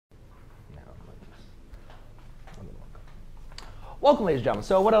Welcome, ladies and gentlemen.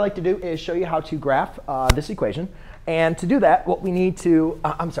 So what I'd like to do is show you how to graph this equation. And to do that, what we need to,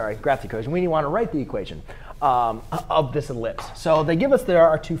 graph the equation. We want to write the equation of this ellipse. So they give us there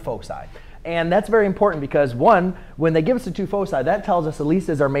are two foci. And that's very important because, one, when they give us the two foci, that tells us at least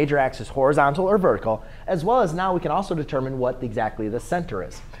is our major axis horizontal or vertical, as well as now we can also determine what exactly the center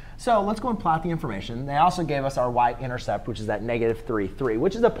is. So let's go and plot the information. They also gave us our y-intercept, which is at -3, 3,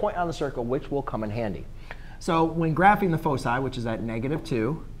 which is a point on the circle, which will come in handy. So when graphing the foci, which is at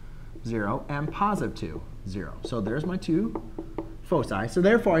 -2, 0, and +2, 0. So there's my two foci. So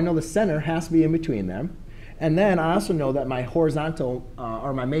therefore, I know the center has to be in between them. And then I also know that my horizontal,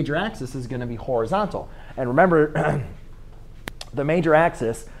 or my major axis is going to be horizontal. And remember, the major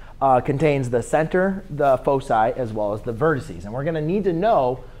axis contains the center, the foci, as well as the vertices. And we're going to need to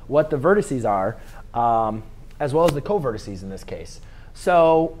know what the vertices are, as well as the co-vertices in this case.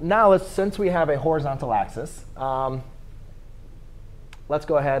 So now, since we have a horizontal axis, let's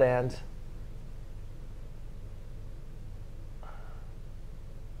go ahead and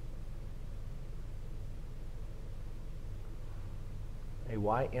a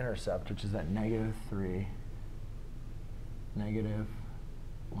y-intercept, which is at -3,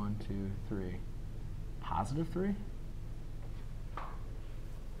 -1, 2, 3, +3.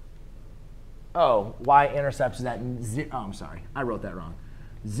 Oh, y-intercept is at 0. Oh, I'm sorry, I wrote that wrong.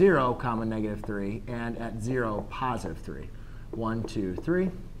 0, -3, and at 0, +3. 1, 2,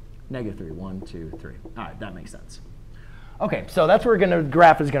 3, -3. 1, 2, 3. All right, that makes sense. Okay, so that's where the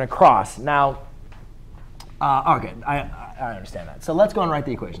graph is going to cross. Now, okay, I understand that. So let's go and write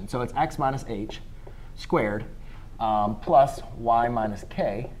the equation. So it's x minus h squared plus y minus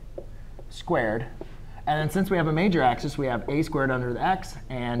k squared. And then since we have a major axis, we have a squared under the x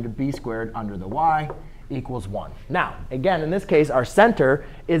and b squared under the y equals 1. Now, again, in this case, our center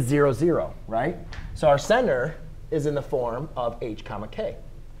is 0, 0, right? So our center is in the form of h comma k,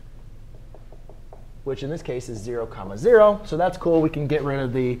 which in this case is 0, 0. So that's cool. We can get rid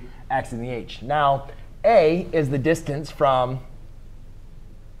of the x and the h. Now, a is the distance from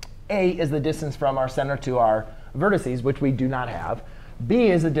our center to our vertices, which we do not have.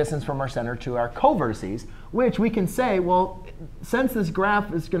 B is the distance from our center to our co-vertices, which we can say, well, since this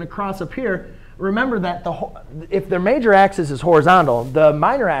graph is going to cross up here, remember that if the major axis is horizontal, the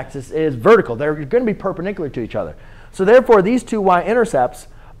minor axis is vertical. They're going to be perpendicular to each other. So therefore, these two y-intercepts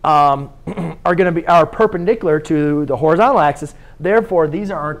are perpendicular to the horizontal axis. Therefore,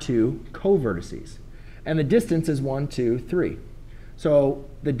 these are our two co-vertices. And the distance is 1, 2, 3. So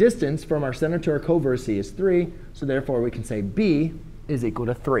the distance from our center to our co-vertice is 3. So therefore, we can say B is equal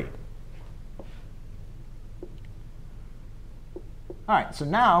to 3. All right, so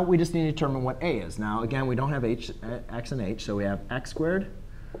now we just need to determine what A is. Now, again, we don't have x and h, so we have x squared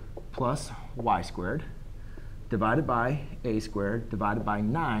plus y squared divided by a squared divided by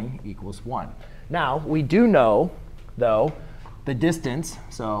 9 equals 1. Now, we do know, though, the distance.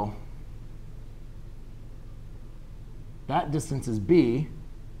 So that distance is b,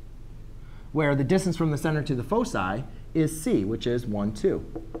 where the distance from the center to the foci is c, which is 1, 2.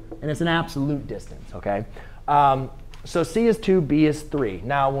 And it's an absolute distance, OK? So c is 2, b is 3.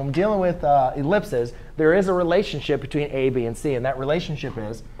 Now, when we're dealing with ellipses, there is a relationship between a, b, and c. And that relationship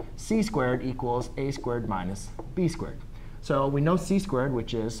is c squared equals a squared minus b squared. So we know c squared,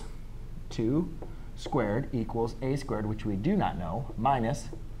 which is 2 squared, equals a squared, which we do not know, minus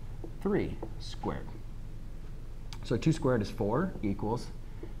 3 squared. So 2 squared is 4 equals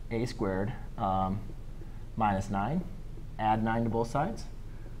a squared minus 9. Add 9 to both sides.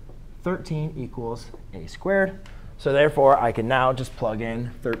 13 equals a squared. So therefore, I can now just plug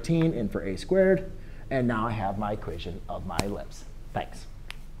in 13 in for a squared. And now I have my equation of my ellipse. Thanks.